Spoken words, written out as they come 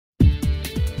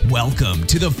Welcome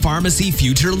to the Pharmacy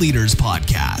Future Leaders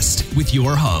Podcast with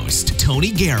your host, Tony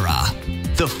Guerra.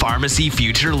 The Pharmacy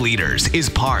Future Leaders is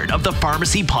part of the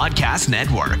Pharmacy Podcast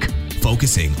Network,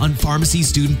 focusing on pharmacy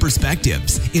student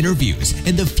perspectives, interviews,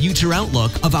 and the future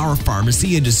outlook of our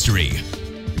pharmacy industry.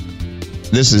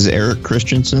 This is Eric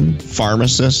Christensen,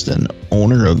 pharmacist and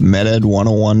owner of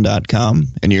MedEd101.com,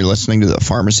 and you're listening to the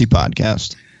Pharmacy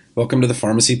Podcast. Welcome to the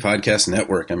Pharmacy Podcast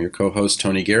Network. I'm your co-host,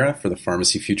 Tony Guerra, for the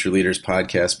Pharmacy Future Leaders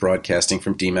Podcast, broadcasting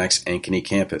from DMAC's Ankeny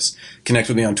campus. Connect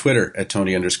with me on Twitter at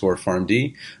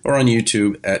Tony_PharmD or on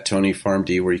YouTube at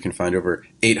TonyPharmD, where you can find over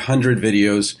 800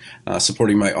 videos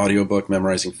supporting my audiobook,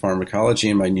 Memorizing Pharmacology,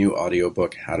 and my new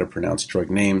audiobook, How to Pronounce Drug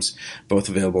Names, both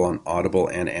available on Audible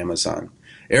and Amazon.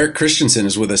 Eric Christensen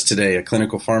is with us today, a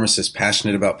clinical pharmacist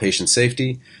passionate about patient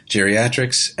safety,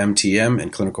 geriatrics, MTM,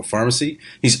 and clinical pharmacy.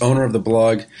 He's owner of the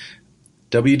blog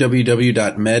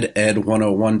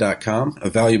www.meded101.com, a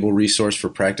valuable resource for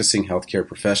practicing healthcare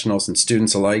professionals and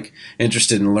students alike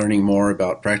interested in learning more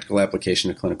about practical application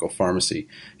of clinical pharmacy.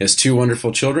 He has 2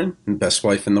 wonderful children and best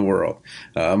wife in the world.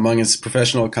 Among his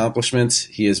professional accomplishments,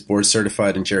 he is board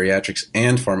certified in geriatrics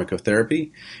and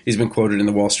pharmacotherapy. He's been quoted in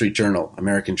the Wall Street Journal,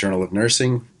 American Journal of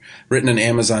Nursing, written an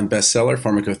Amazon bestseller,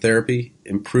 Pharmacotherapy,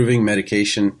 Improving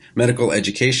Medical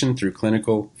Education Through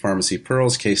Clinical Pharmacy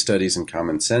Pearls, Case Studies, and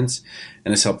Common Sense,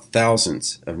 and has helped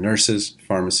thousands of nurses,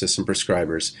 pharmacists, and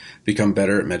prescribers become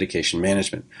better at medication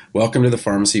management. Welcome to the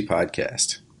Pharmacy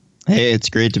Podcast. Hey, it's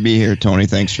great to be here, Tony.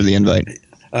 Thanks for the invite.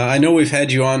 I know we've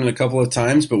had you on a couple of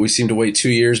times, but we seem to wait 2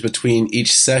 years between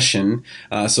each session.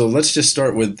 So let's just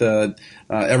start with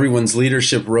everyone's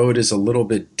leadership road is a little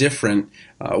bit different.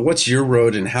 What's your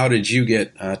road, and how did you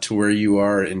get to where you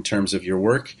are in terms of your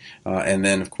work? And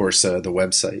then, of course, the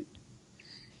website.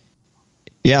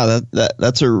 Yeah,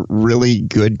 that's a really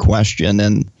good question.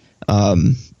 And,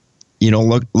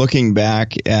 looking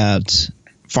back at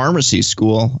pharmacy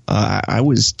school, I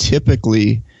was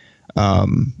typically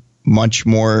much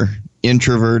more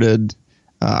introverted,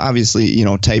 obviously,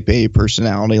 type A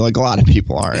personality, like a lot of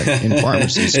people are in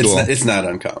pharmacy school. It's not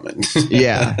uncommon.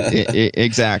 Yeah,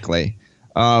 exactly.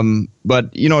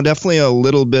 But, definitely a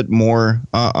little bit more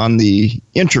on the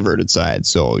introverted side.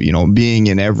 So, being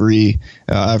in every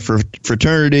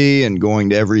fraternity and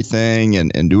going to everything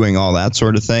and doing all that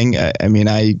sort of thing.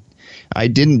 I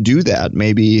didn't do that,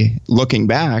 maybe looking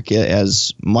back,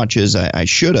 as much as I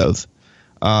should have.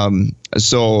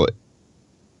 So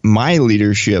my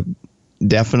leadership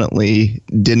definitely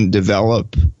didn't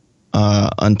develop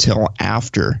until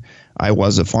after I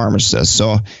was a pharmacist.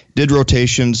 So did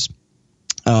rotations,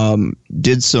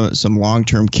 did some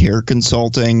long-term care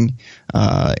consulting,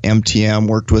 MTM,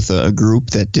 worked with a group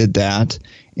that did that,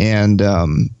 and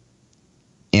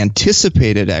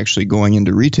anticipated actually going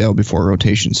into retail before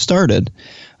rotation started.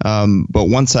 But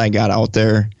once I got out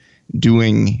there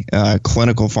doing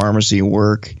clinical pharmacy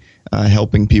work,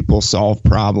 helping people solve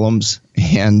problems,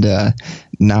 and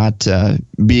not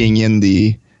being in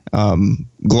the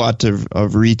glut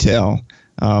of retail,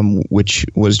 which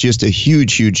was just a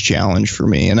huge challenge for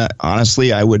me. And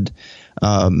honestly, I would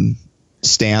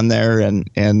stand there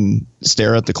and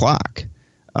stare at the clock.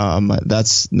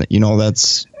 That's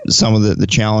some of the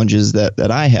challenges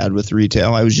that I had with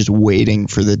retail. I was just waiting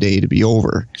for the day to be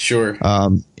over. Sure.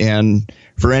 And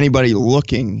for anybody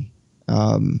looking,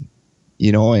 and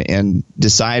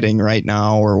deciding right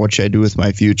now, or what should I do with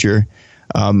my future,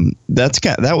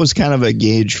 that was kind of a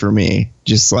gauge for me.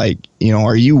 Just like,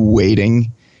 are you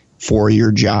waiting for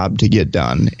your job to get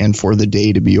done and for the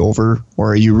day to be over,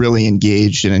 or are you really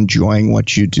engaged and enjoying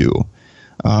what you do?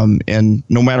 And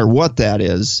no matter what that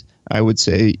is, I would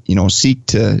say, seek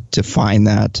to find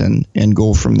that and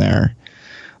go from there.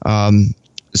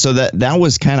 So that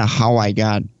was kind of how I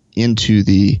got into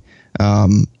the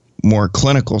more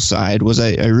clinical side. Was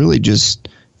I really just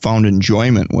found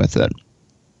enjoyment with it.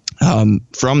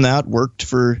 From that, worked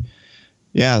for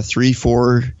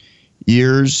 3-4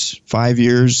 years, 5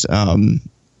 years, and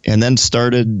then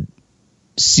started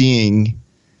seeing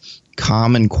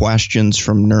common questions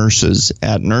from nurses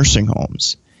at nursing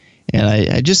homes. And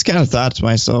I just kind of thought to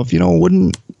myself,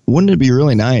 wouldn't it be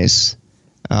really nice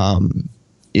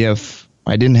if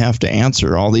I didn't have to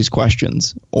answer all these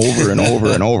questions over and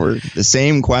over and over, the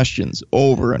same questions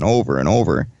over and over and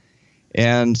over.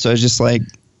 And so I was just like,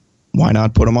 why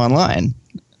not put them online?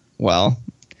 Well,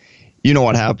 you know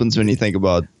what happens when you think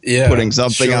about putting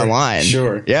something online.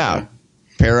 Sure. Yeah.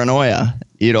 Paranoia.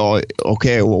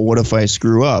 Okay, well, what if I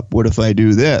screw up? What if I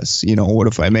do this? What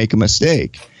if I make a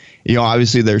mistake?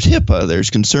 Obviously there's HIPAA, there's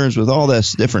concerns with all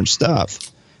this different stuff.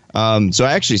 So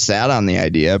I actually sat on the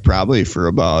idea probably for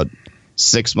about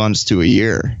 6 months to a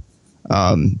year.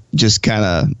 just kind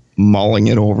of mulling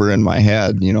it over in my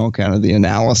head, kind of the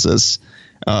analysis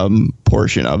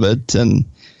portion of it. And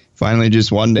finally,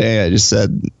 just one day I just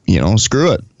said,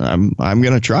 screw it. I'm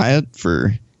going to try it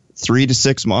for 3 to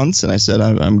 6 months. And I said,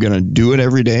 I'm going to do it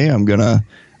every day. I'm going to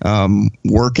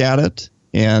work at it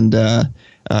and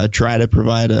try to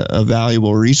provide a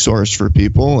valuable resource for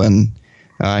people. And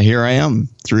here I am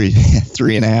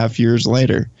 3.5 years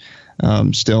later,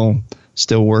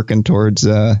 still working towards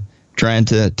trying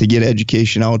to get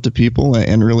education out to people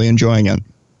and really enjoying it.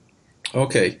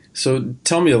 Okay, so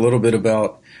tell me a little bit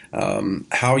about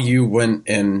how you went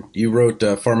and you wrote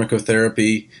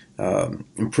Pharmacotherapy,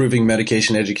 Improving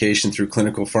Medication Education Through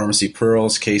Clinical Pharmacy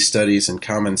Pearls, Case Studies, and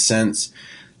Common Sense.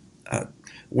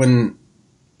 When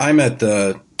I'm at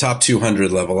the top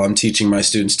 200 level, I'm teaching my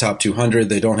students top 200.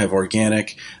 They don't have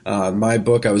organic. My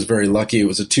book, I was very lucky. It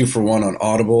was a 2-for-1 on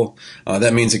Audible.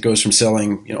 That means it goes from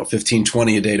selling, 15,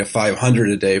 20 a day to 500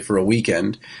 a day for a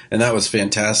weekend. And that was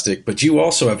fantastic. But you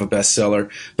also have a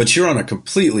bestseller, but you're on a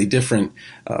completely different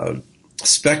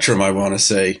spectrum, I want to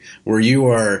say, where you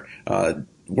are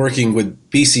working with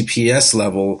BCPS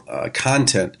level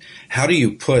content. How do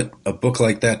you put a book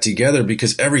like that together?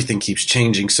 Because everything keeps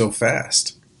changing so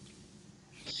fast.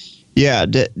 Yeah,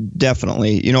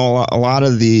 definitely. A lot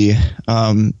of the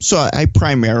so I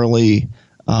primarily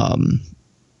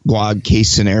blog case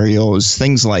scenarios,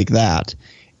 things like that.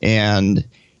 And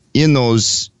in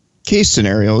those case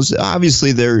scenarios,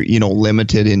 obviously they're,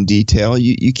 limited in detail.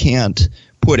 You can't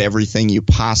put everything you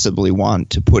possibly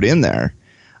want to put in there.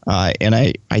 And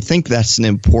I think that's an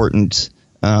important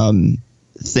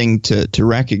thing to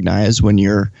recognize when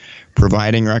you're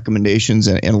providing recommendations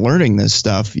and learning this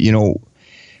stuff.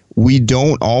 We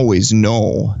don't always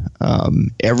know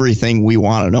everything we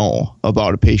want to know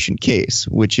about a patient case,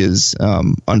 which is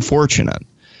unfortunate,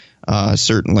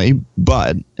 certainly.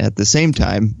 But at the same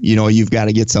time, you've got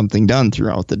to get something done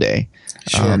throughout the day.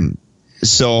 Sure.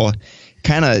 So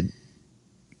kind of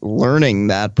learning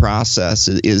that process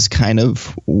is kind of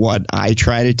what I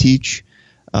try to teach,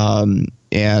 and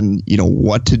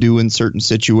what to do in certain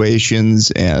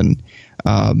situations, and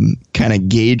kind of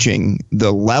gauging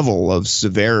the level of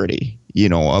severity,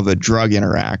 of a drug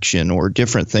interaction or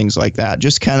different things like that.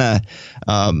 Just kind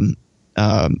of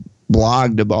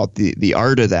blogged about the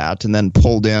art of that, and then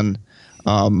pulled in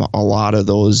a lot of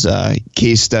those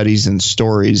case studies and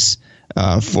stories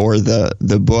for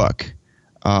the book.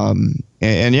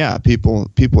 And yeah, people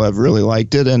have really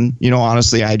liked it. And,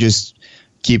 honestly, I just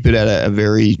keep it at a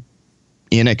very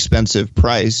inexpensive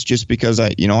price, just because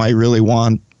I really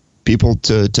want people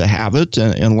to have it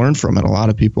and learn from it. A lot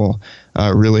of people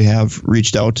really have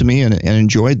reached out to me and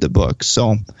enjoyed the book.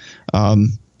 So,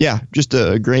 yeah, just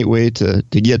a great way to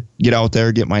get out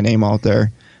there, get my name out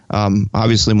there.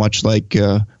 Obviously, much like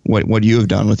what you have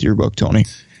done with your book, Tony.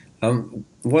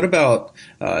 What about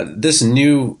this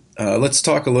new? Let's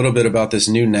talk a little bit about this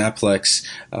new Naplex.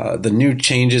 The new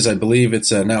changes, I believe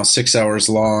it's now 6 hours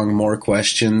long, more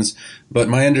questions. But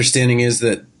my understanding is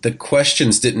that the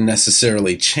questions didn't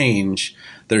necessarily change.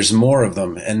 There's more of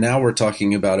them. And now we're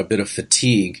talking about a bit of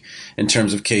fatigue in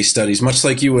terms of case studies, much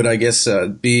like you would, I guess,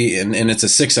 be, and it's a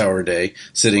 6 hour day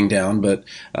sitting down, but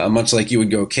much like you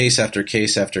would go case after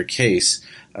case after case.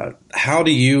 How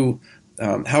would you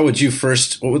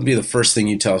what would be the first thing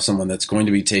you tell someone that's going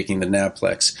to be taking the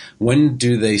Naplex? When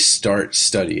do they start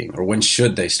studying, or when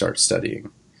should they start studying?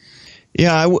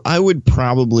 Yeah, I would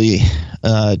probably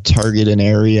target an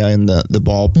area in the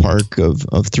ballpark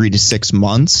of 3 to 6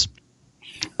 months.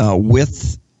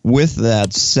 With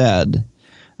that said,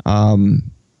 how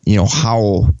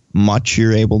much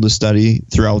you're able to study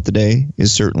throughout the day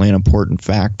is certainly an important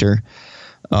factor.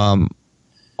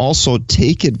 Also,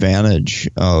 take advantage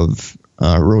of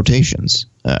rotations.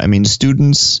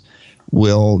 Students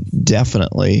will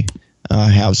definitely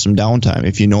have some downtime.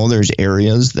 If there's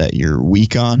areas that you're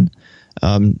weak on,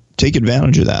 take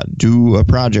advantage of that. Do a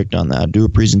project on that. Do a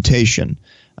presentation.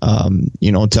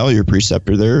 Tell your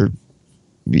preceptor. They're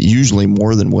usually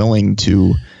more than willing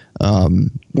to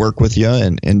work with you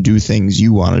and do things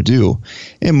you want to do.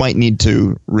 It might need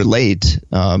to relate,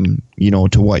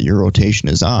 to what your rotation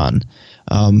is on.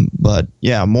 But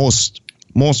yeah, most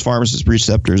pharmacist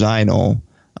preceptors I know,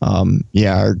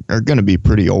 are going to be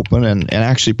pretty open and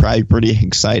actually probably pretty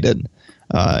excited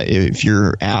if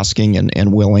you're asking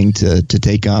and willing to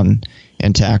take on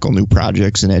and tackle new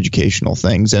projects and educational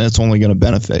things, and it's only going to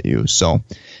benefit you. So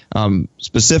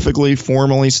specifically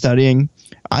formally studying,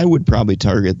 I would probably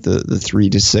target the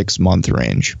 3 to 6 month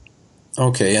range.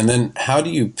 Okay, and then how do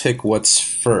you pick what's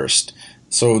first?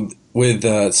 So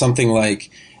with something like,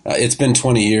 it's been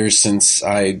 20 years since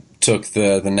I took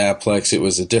the NABPLEX, it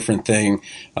was a different thing.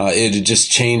 It had just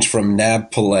changed from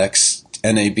NABPLEX,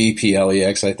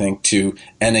 NABPLEX, I think, to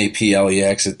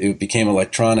NAPLEX. It became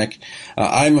electronic.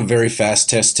 I'm a very fast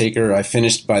test taker. I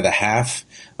finished by the half.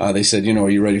 They said, are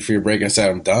you ready for your break? I said,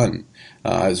 I'm done.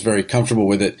 I was very comfortable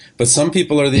with it. But some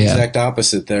people are the exact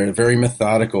opposite. They're very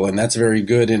methodical, and that's very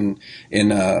good in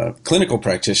a clinical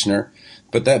practitioner.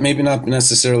 But that maybe not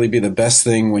necessarily be the best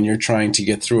thing when you're trying to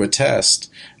get through a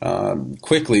test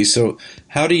quickly. So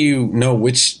how do you know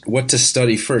what to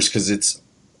study first? Because it's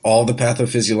all the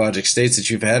pathophysiologic states that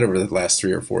you've had over the last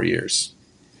 3 or 4 years.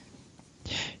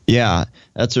 Yeah,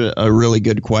 that's a really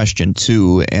good question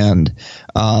too, and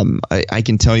I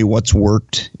can tell you what's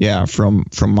worked. Yeah, from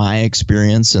my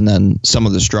experience, and then some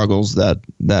of the struggles that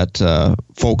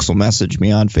folks will message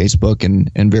me on Facebook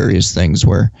and various things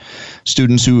where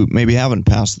students who maybe haven't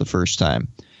passed the first time.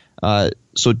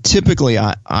 So typically,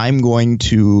 I'm going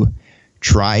to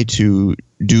try to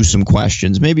do some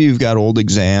questions. Maybe you've got old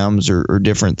exams or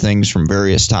different things from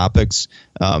various topics.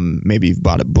 Maybe you've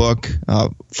bought a book.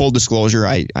 Full disclosure,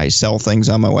 I sell things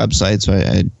on my website, so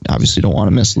I obviously don't want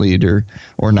to mislead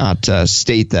or not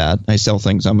state that. I sell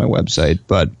things on my website.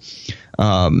 But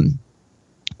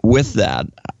with that,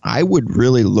 I would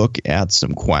really look at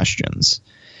some questions.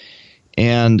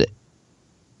 And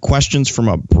questions from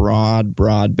a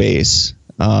broad base.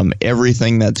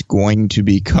 Everything that's going to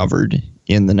be covered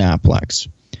in the NABPLEX.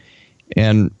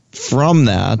 And from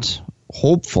that,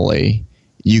 hopefully,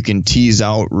 you can tease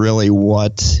out really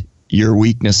what your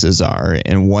weaknesses are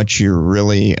and what you're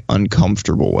really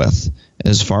uncomfortable with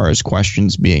as far as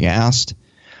questions being asked.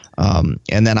 And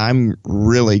then I'm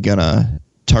really going to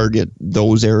target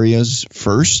those areas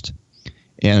first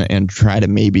and try to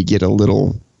maybe get a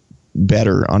little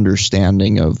better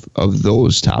understanding of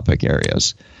those topic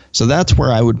areas. So that's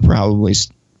where I would probably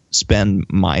spend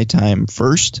my time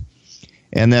first.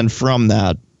 And then from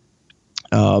that,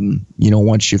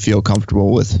 once you feel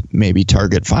comfortable with maybe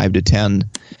target 5 to 10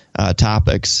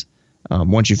 topics,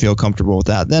 once you feel comfortable with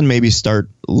that, then maybe start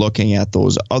looking at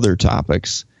those other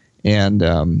topics and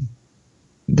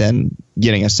then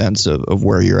getting a sense of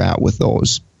where you're at with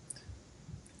those.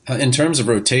 In terms of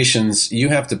rotations, you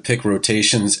have to pick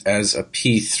rotations as a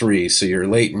P3. So you're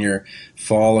late in your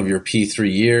fall of your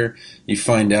P3 year. You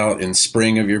find out in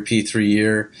spring of your P3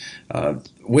 year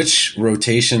which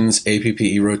rotations,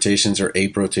 APPE rotations or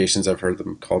APE rotations, I've heard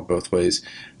them called both ways,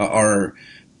 are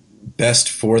best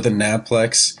for the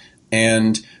NABPLEX.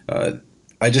 And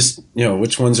I just,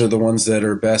 which ones are the ones that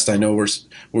are best? I know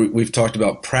we've talked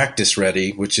about practice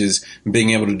ready, which is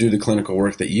being able to do the clinical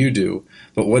work that you do.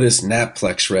 But what is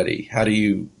NABPLEX ready? How do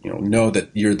you, know that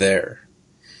you're there?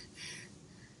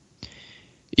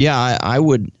 Yeah, I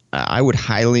would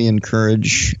highly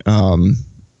encourage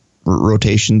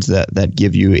rotations that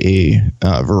give you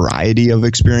a variety of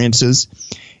experiences,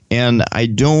 and I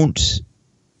don't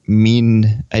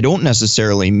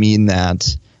necessarily mean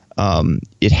that.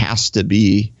 It has to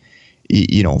be,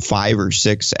 5 or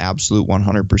 6 absolute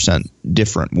 100%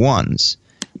 different ones.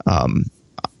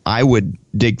 I would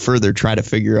dig further, try to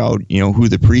figure out, who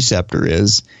the preceptor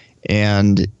is,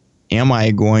 and am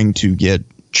I going to get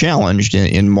challenged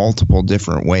in multiple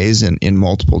different ways and in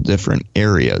multiple different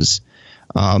areas.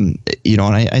 And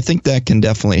I think that can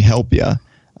definitely help you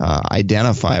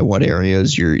identify what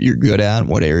areas you're good at,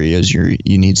 what areas you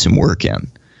need some work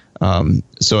in.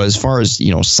 So as far as,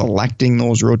 selecting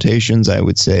those rotations, I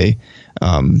would say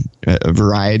a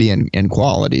variety and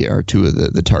quality are two of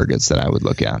the targets that I would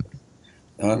look at.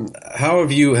 How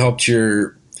have you helped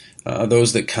your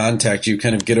those that contact you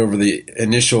kind of get over the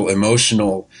initial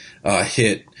emotional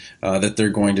hit that they're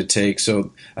going to take?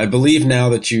 So I believe now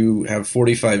that you have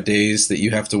 45 days that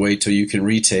you have to wait till you can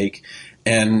retake.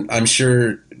 And I'm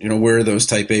sure, we're those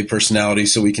type A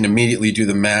personalities, so we can immediately do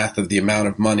the math of the amount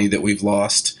of money that we've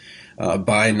lost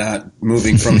by not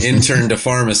moving from intern to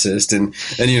pharmacist. And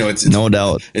it's no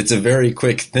doubt. It's a very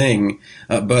quick thing.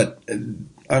 But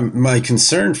my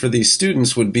concern for these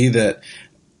students would be that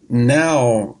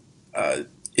now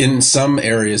in some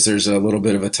areas there's a little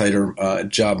bit of a tighter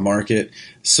job market.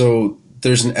 So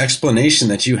there's an explanation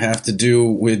that you have to do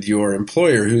with your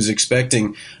employer who's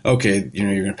expecting, okay,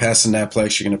 you're going to pass the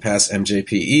NABPLEX, you're going to pass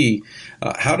MJPE.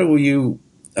 How do you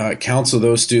counsel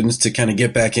those students to kind of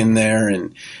get back in there?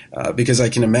 And because I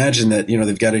can imagine that,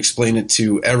 they've got to explain it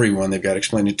to everyone. They've got to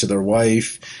explain it to their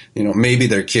wife, maybe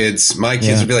their kids. My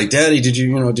kids would be like, Daddy, did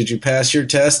you pass your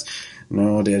test?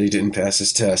 No, Daddy didn't pass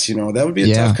his test. That would be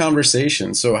a tough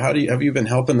conversation. So have you been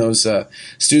helping those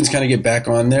students kind of get back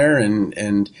on there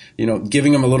and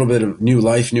giving them a little bit of new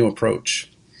life, new approach?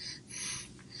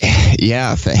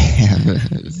 Yeah,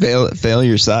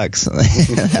 failure sucks.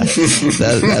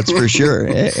 That's for sure,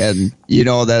 and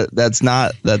that's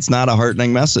not a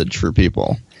heartening message for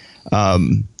people.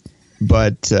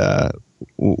 But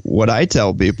what I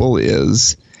tell people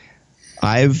is,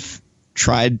 I've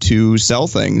tried to sell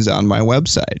things on my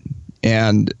website,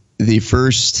 and the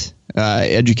first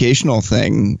educational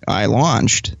thing I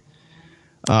launched,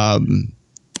 I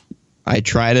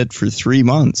tried it for 3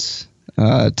 months.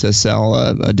 To sell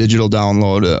a digital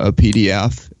download, a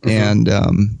PDF, and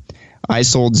I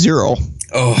sold 0.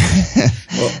 Oh,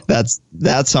 well.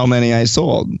 That's how many I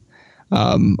sold.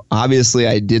 Obviously,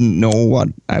 I didn't know what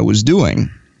I was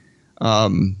doing,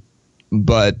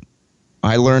 but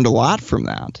I learned a lot from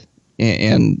that.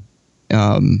 And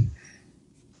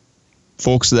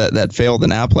folks that failed in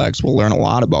NAPLEX will learn a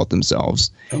lot about themselves.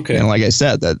 Okay. And like I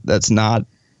said, that's not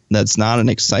an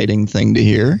exciting thing to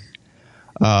hear.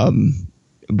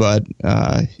 But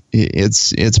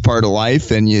it's part of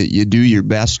life, and you do your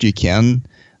best you can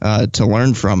to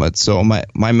learn from it. So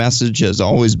my message has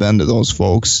always been to those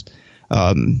folks,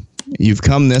 you've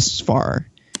come this far.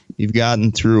 You've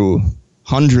gotten through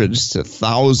hundreds to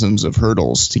thousands of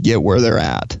hurdles to get where they're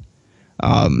at.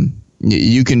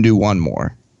 You can do one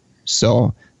more.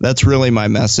 So that's really my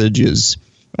message is,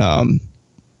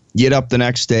 get up the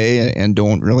next day and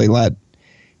don't really let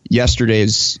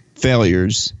yesterday's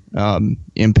failures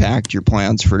impact your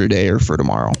plans for today or for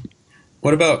tomorrow.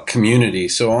 What about community?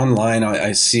 So online,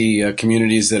 I see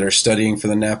communities that are studying for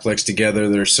the NAPLEX together.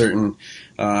 There are certain,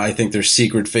 I think there's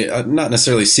secret, not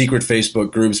necessarily secret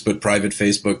Facebook groups, but private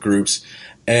Facebook groups.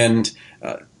 And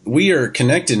we are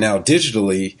connected now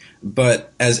digitally,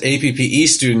 but as APPE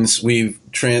students,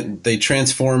 they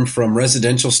transformed from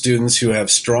residential students who have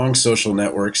strong social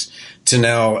networks to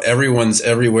now everyone's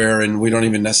everywhere, and we don't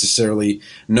even necessarily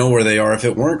know where they are if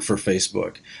it weren't for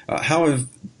Facebook. How have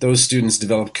those students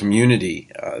developed community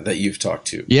that you've talked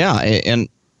to? Yeah, and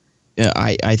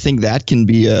I think that can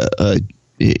be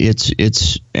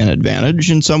it's an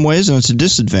advantage in some ways, and it's a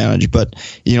disadvantage. But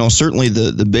certainly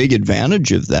the big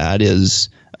advantage of that is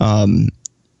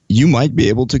you might be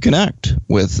able to connect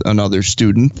with another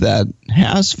student that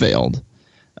has failed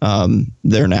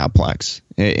their NAPLEX.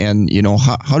 And,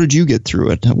 how did you get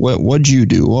through it? What did you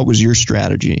do? What was your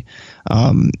strategy?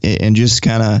 And just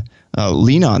kind of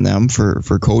lean on them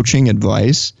for coaching,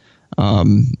 advice,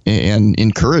 and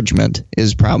encouragement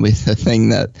is probably the thing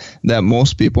that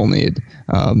most people need.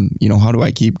 How do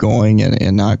I keep going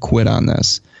and not quit on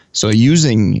this? So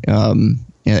using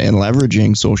and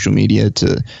leveraging social media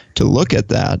to look at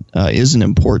that is an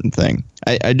important thing.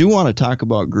 I do want to talk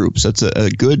about groups. That's a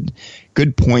good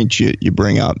point you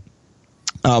bring up.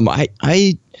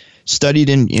 I studied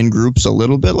in groups a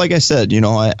little bit. Like I said,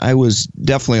 I was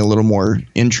definitely a little more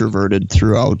introverted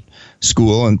throughout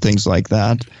school and things like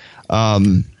that.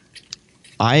 I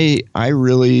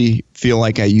really feel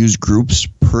like I use groups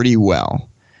pretty well.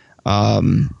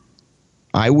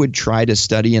 I would try to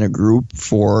study in a group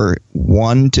for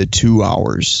 1 to 2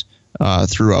 hours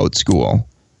throughout school,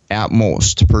 at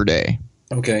most, per day.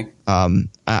 Okay.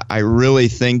 I really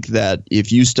think that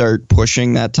if you start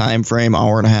pushing that time frame,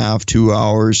 hour and a half, 2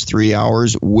 hours, 3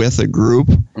 hours with a group,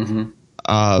 mm-hmm.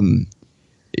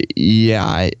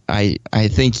 I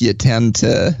think you tend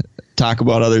to talk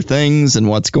about other things and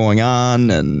what's going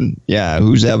on, and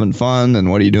who's having fun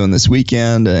and what are you doing this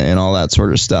weekend and all that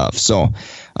sort of stuff. So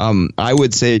I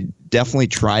would say definitely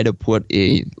try to put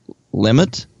a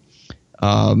limit,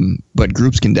 but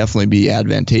groups can definitely be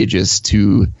advantageous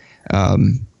to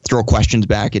throw questions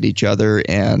back at each other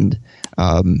and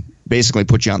basically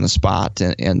put you on the spot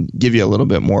and give you a little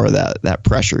bit more of that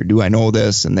pressure. Do I know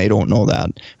this? And they don't know that.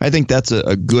 I think that's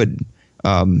a good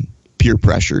peer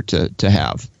pressure to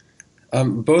have.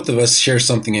 Both of us share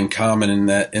something in common in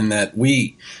that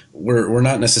we're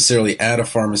not necessarily at a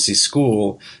pharmacy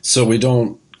school, so we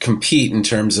don't compete in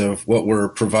terms of what we're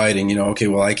providing. Okay,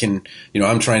 well, I can,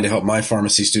 I'm trying to help my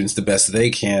pharmacy students the best they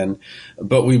can,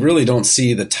 but we really don't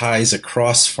see the ties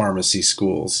across pharmacy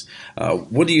schools.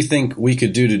 What do you think we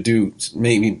could do to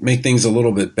maybe make things a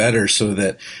little bit better so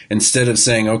that instead of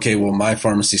saying, okay, well, my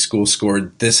pharmacy school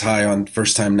scored this high on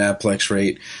first-time NAPLEX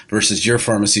rate versus your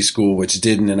pharmacy school, which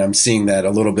didn't, and I'm seeing that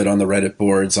a little bit on the Reddit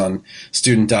boards, on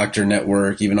Student Doctor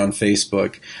Network, even on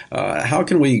Facebook. How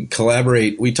can we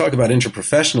collaborate? We talk about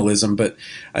interprofessionalism, but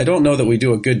I don't know that we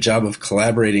do a good job of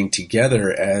collaborating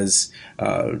together as,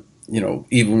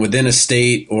 even within a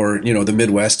state or, the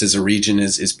Midwest as a region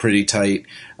is pretty tight.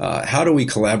 How do we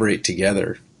collaborate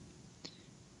together?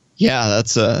 Yeah,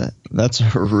 that's a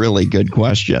really good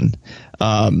question.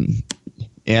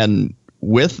 And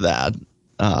with that,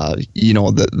 the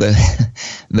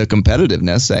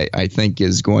competitiveness, I think,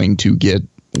 is going to get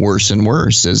worse and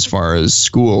worse as far as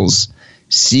schools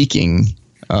seeking,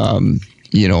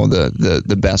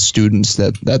 the best students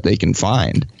that they can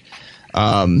find.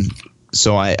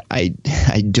 So I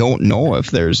don't know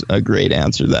if there's a great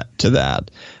answer to that.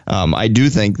 I do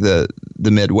think the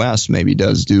Midwest maybe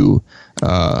does do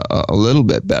a little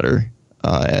bit better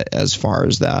as far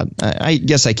as that. I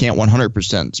guess I can't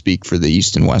 100% speak for the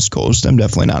East and West Coast. I'm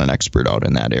definitely not an expert out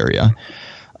in that area.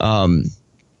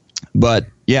 But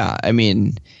yeah, I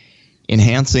mean,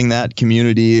 enhancing that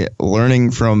community,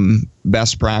 learning from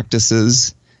best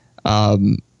practices.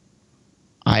 I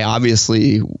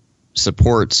obviously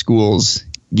support schools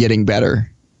getting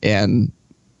better and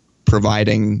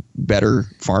providing better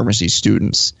pharmacy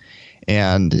students.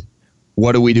 And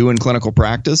what do we do in clinical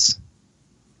practice?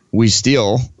 We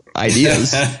steal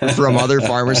ideas from other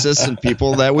pharmacists and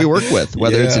people that we work with,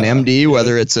 whether it's an MD,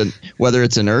 whether it's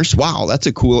a nurse. Wow, that's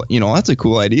a cool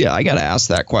idea. I got to ask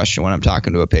that question when I'm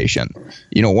talking to a patient.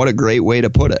 What a great way to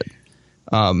put it.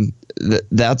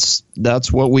 That's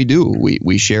what we do.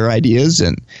 We share ideas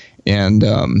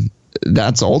and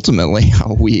that's ultimately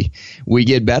how we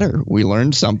get better. We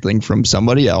learn something from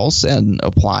somebody else and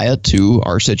apply it to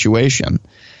our situation.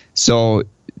 So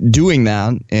doing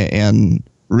that and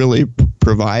really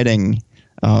providing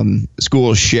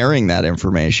schools sharing that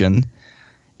information,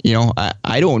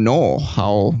 I don't know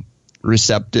how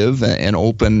receptive and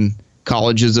open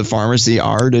colleges of pharmacy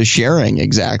are to sharing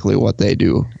exactly what they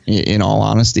do. In all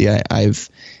honesty, I've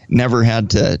never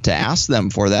had to ask them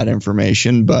for that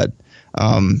information, but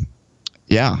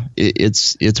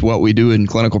it's what we do in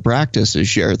clinical practice is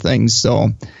share things.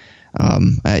 So,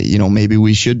 maybe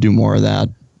we should do more of that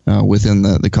within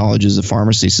the colleges of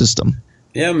pharmacy system.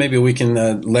 Yeah, maybe we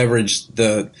can leverage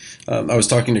I was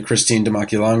talking to Christine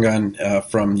Demakilangan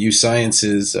from U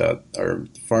Sciences, or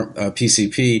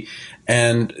PCP,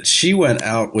 and she went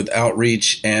out with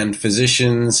outreach and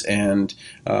physicians and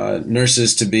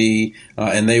nurses to be,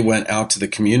 and they went out to the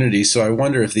community. So I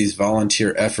wonder if these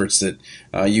volunteer efforts that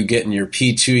you get in your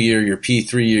P2 year, your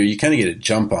P3 year, you kind of get a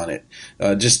jump on it.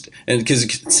 Because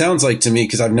it sounds like to me,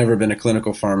 because I've never been a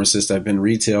clinical pharmacist, I've been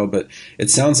retail, but it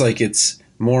sounds like it's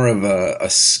more of a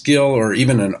skill or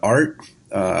even an art.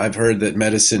 I've heard that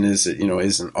medicine is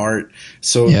an art.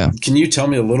 So Can you tell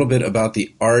me a little bit about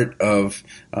the art of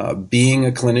being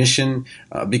a clinician?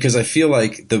 Because I feel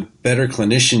like the better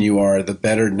clinician you are, the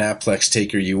better Naplex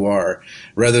taker you are,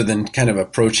 rather than kind of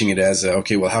approaching it as how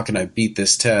can I beat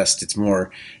this test? It's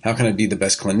more, how can I be the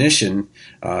best clinician,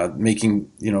 making,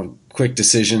 quick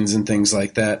decisions and things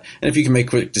like that. And if you can make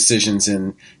quick decisions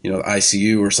in,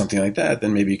 ICU or something like that,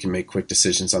 then maybe you can make quick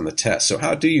decisions on the test. So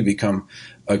how do you become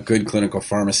a good clinical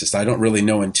pharmacist? I don't really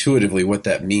know intuitively what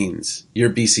that means. You're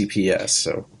BCPS,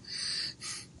 so.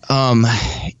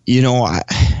 I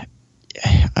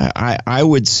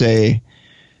would say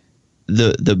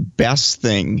the best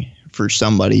thing for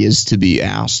somebody is to be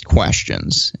asked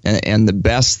questions, and the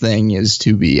best thing is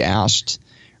to be asked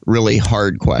really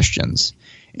hard questions.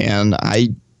 And I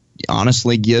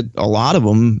honestly get a lot of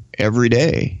them every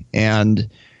day, and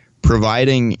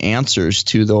providing answers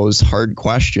to those hard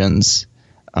questions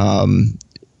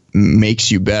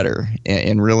makes you better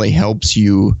and really helps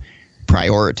you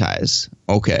prioritize.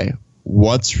 Okay,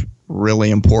 what's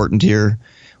really important here?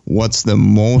 What's the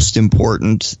most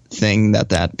important thing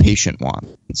that patient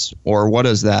wants? Or what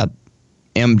does that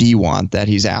MD want that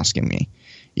he's asking me?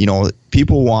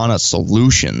 People want a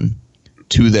solution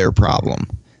to their problem.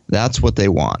 That's what they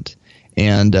want.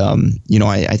 And,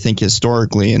 I think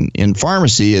historically in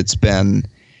pharmacy, it's been,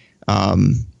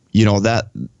 that's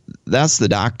the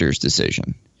doctor's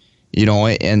decision,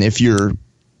 and if you're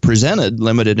presented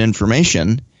limited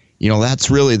information, that's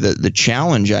really the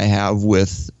challenge I have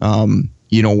with,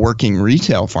 working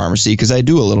retail pharmacy, because I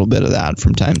do a little bit of that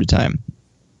from time to time.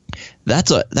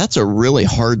 That's a really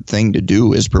hard thing to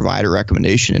do, is provide a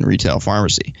recommendation in retail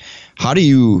pharmacy. How do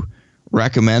you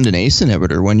recommend an ACE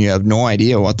inhibitor when you have no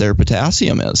idea what their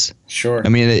potassium is? Sure. I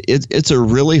mean, it's a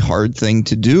really hard thing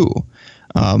to do,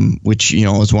 which,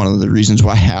 is one of the reasons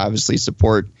why I obviously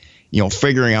support,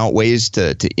 figuring out ways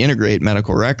to integrate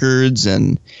medical records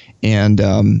and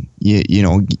getting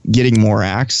more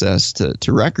access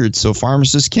to records so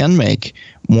pharmacists can make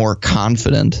more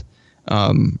confident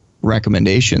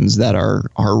recommendations that are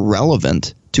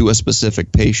relevant to a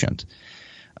specific patient.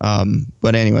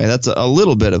 But anyway, that's a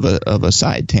little bit of a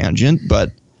side tangent.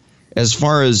 But as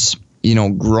far as,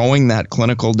 growing that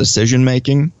clinical decision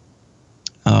making,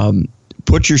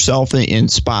 put yourself in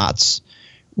spots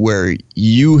where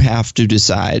you have to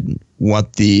decide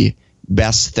what the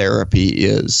best therapy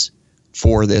is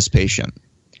for this patient,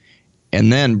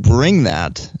 and then bring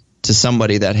that to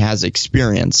somebody that has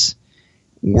experience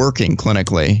working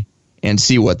clinically and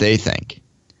see what they think.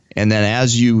 And then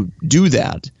as you do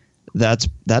that, that's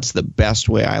the best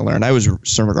way I learned. I was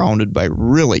surrounded by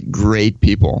really great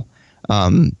people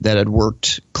that had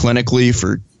worked clinically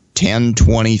for 10,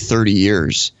 20, 30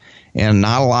 years. And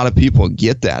not a lot of people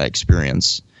get that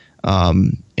experience.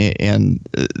 And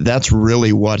that's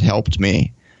really what helped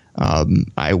me.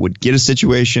 I would get a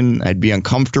situation, I'd be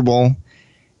uncomfortable,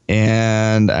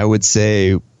 and I would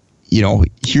say,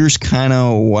 here's kind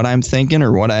of what I'm thinking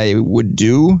or what I would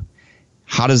do.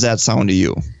 How does that sound to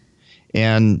you?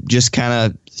 And just kind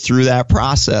of through that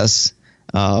process,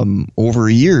 over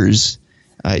years,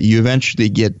 you eventually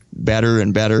get better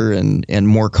and better and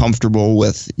more comfortable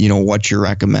with, what you're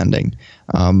recommending.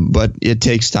 But it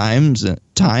takes time,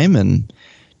 and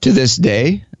to this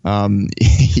day,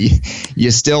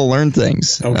 you still learn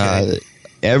things. Okay.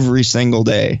 Every single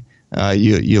day.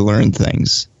 You learn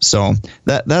things. So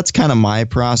that's kind of my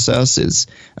process is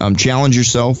challenge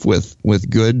yourself with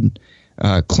good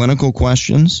clinical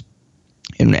questions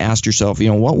and ask yourself,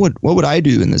 what would I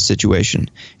do in this situation?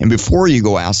 And before you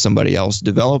go ask somebody else,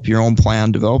 develop your own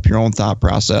plan, develop your own thought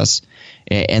process,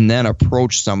 and then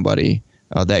approach somebody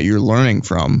that you're learning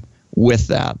from with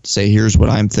that. Say, here's what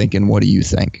I'm thinking. What do you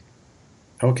think?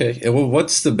 Okay. Well,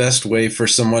 what's the best way for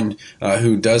someone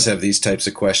who does have these types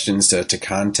of questions to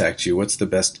contact you? What's the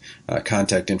best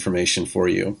contact information for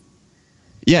you?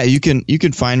 Yeah, you can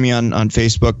find me on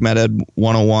Facebook, MedEd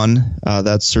 101.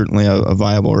 That's certainly a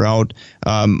viable route.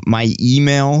 My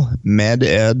email,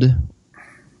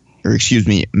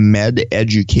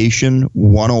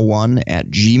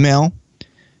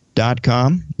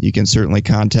 mededucation101@gmail.com. You can certainly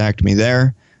contact me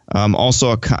there.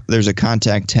 Also, there's a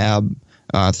contact tab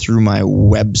through my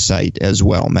website as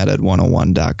well,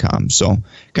 meded101.com. So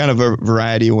kind of a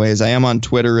variety of ways. I am on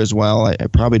Twitter as well. I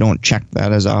probably don't check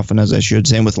that as often as I should.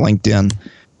 Same with LinkedIn.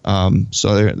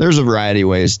 So there's a variety of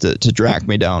ways to track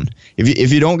me down.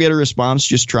 If you don't get a response,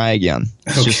 just try again.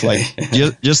 It's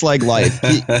just like life.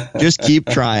 Just keep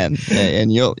trying,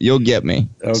 and you'll get me.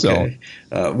 Okay.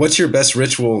 So, what's your best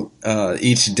ritual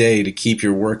each day to keep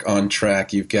your work on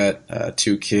track? You've got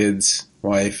 2 kids,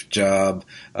 wife, job,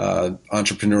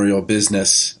 entrepreneurial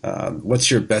business. What's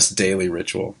your best daily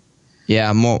ritual?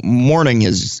 Yeah, morning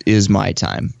is my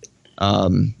time.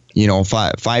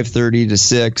 5:30 to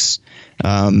 6.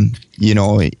 In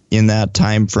that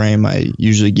time frame, I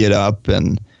usually get up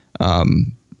and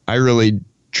I really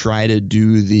try to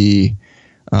do the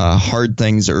hard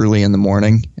things early in the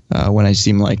morning when I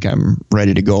seem like I'm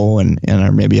ready to go and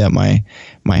are maybe at my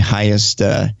highest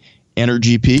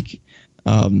energy peak.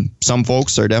 Some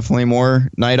folks are definitely more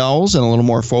night owls and a little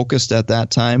more focused at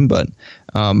that time, but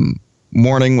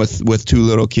morning with 2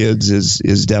 little kids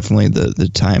is definitely the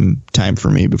time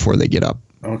for me before they get up.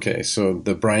 Okay, so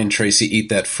the Brian Tracy Eat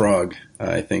That Frog,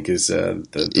 I think is the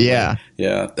yeah.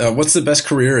 Yeah. What's the best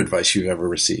career advice you've ever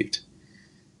received?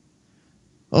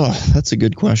 Oh, that's a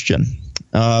good question.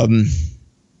 Find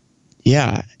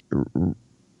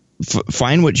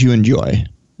what you enjoy.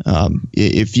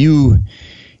 If you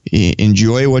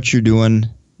enjoy what you're doing,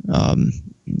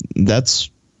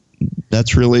 that's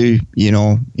really,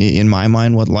 in my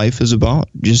mind, what life is about.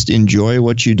 Just enjoy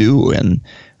what you do and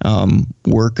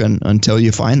work until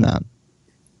you find that.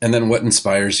 And then what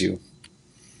inspires you?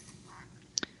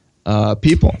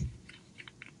 People.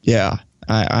 Yeah.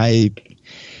 I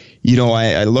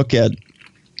look at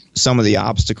some of the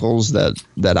obstacles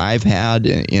that I've had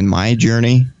in my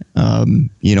journey,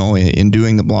 in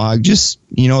doing the blog, just,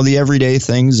 the everyday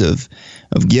things of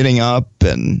getting up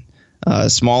and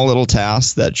small little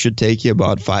tasks that should take you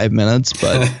about 5 minutes,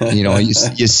 but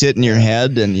you sit in your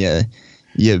head and you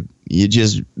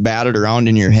just bat it around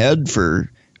in your head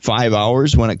for 5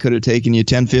 hours when it could have taken you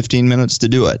 10, 15 minutes to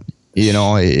do it.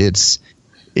 It's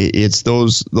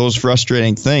those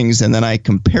frustrating things, and then I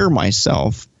compare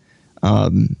myself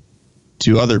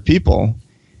to other people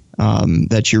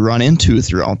that you run into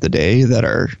throughout the day that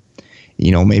are,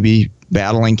 maybe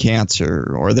battling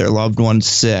cancer or their loved one's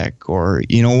sick or,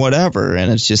 whatever. And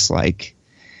it's just like,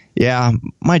 yeah,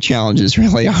 my challenges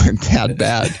really aren't that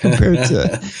bad compared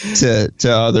to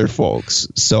other folks.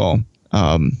 So,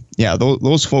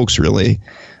 those folks really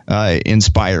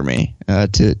inspire me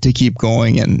to keep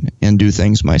going and do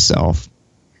things myself.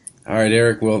 All right,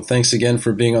 Eric. Well, thanks again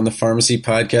for being on the Pharmacy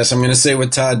Podcast. I'm going to say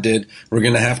what Todd did. We're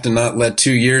going to have to not let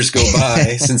 2 years go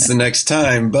by since the next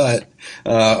time, but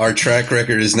our track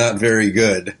record is not very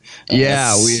good.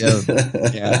 Yeah, we have.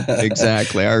 Yeah,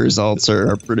 exactly. Our results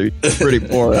are pretty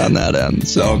poor on that end.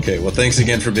 So okay. Well, thanks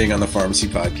again for being on the Pharmacy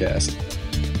Podcast.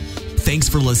 Thanks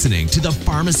for listening to the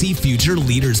Pharmacy Future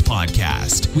Leaders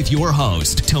Podcast with your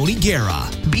host, Tony Guerra.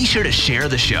 Be sure to share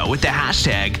the show with the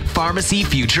hashtag Pharmacy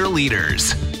Future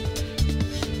Leaders.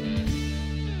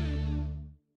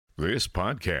 This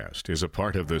podcast is a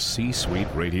part of the C-Suite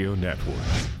Radio Network.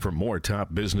 For more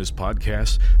top business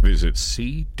podcasts, visit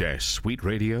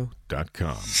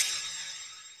c-suiteradio.com.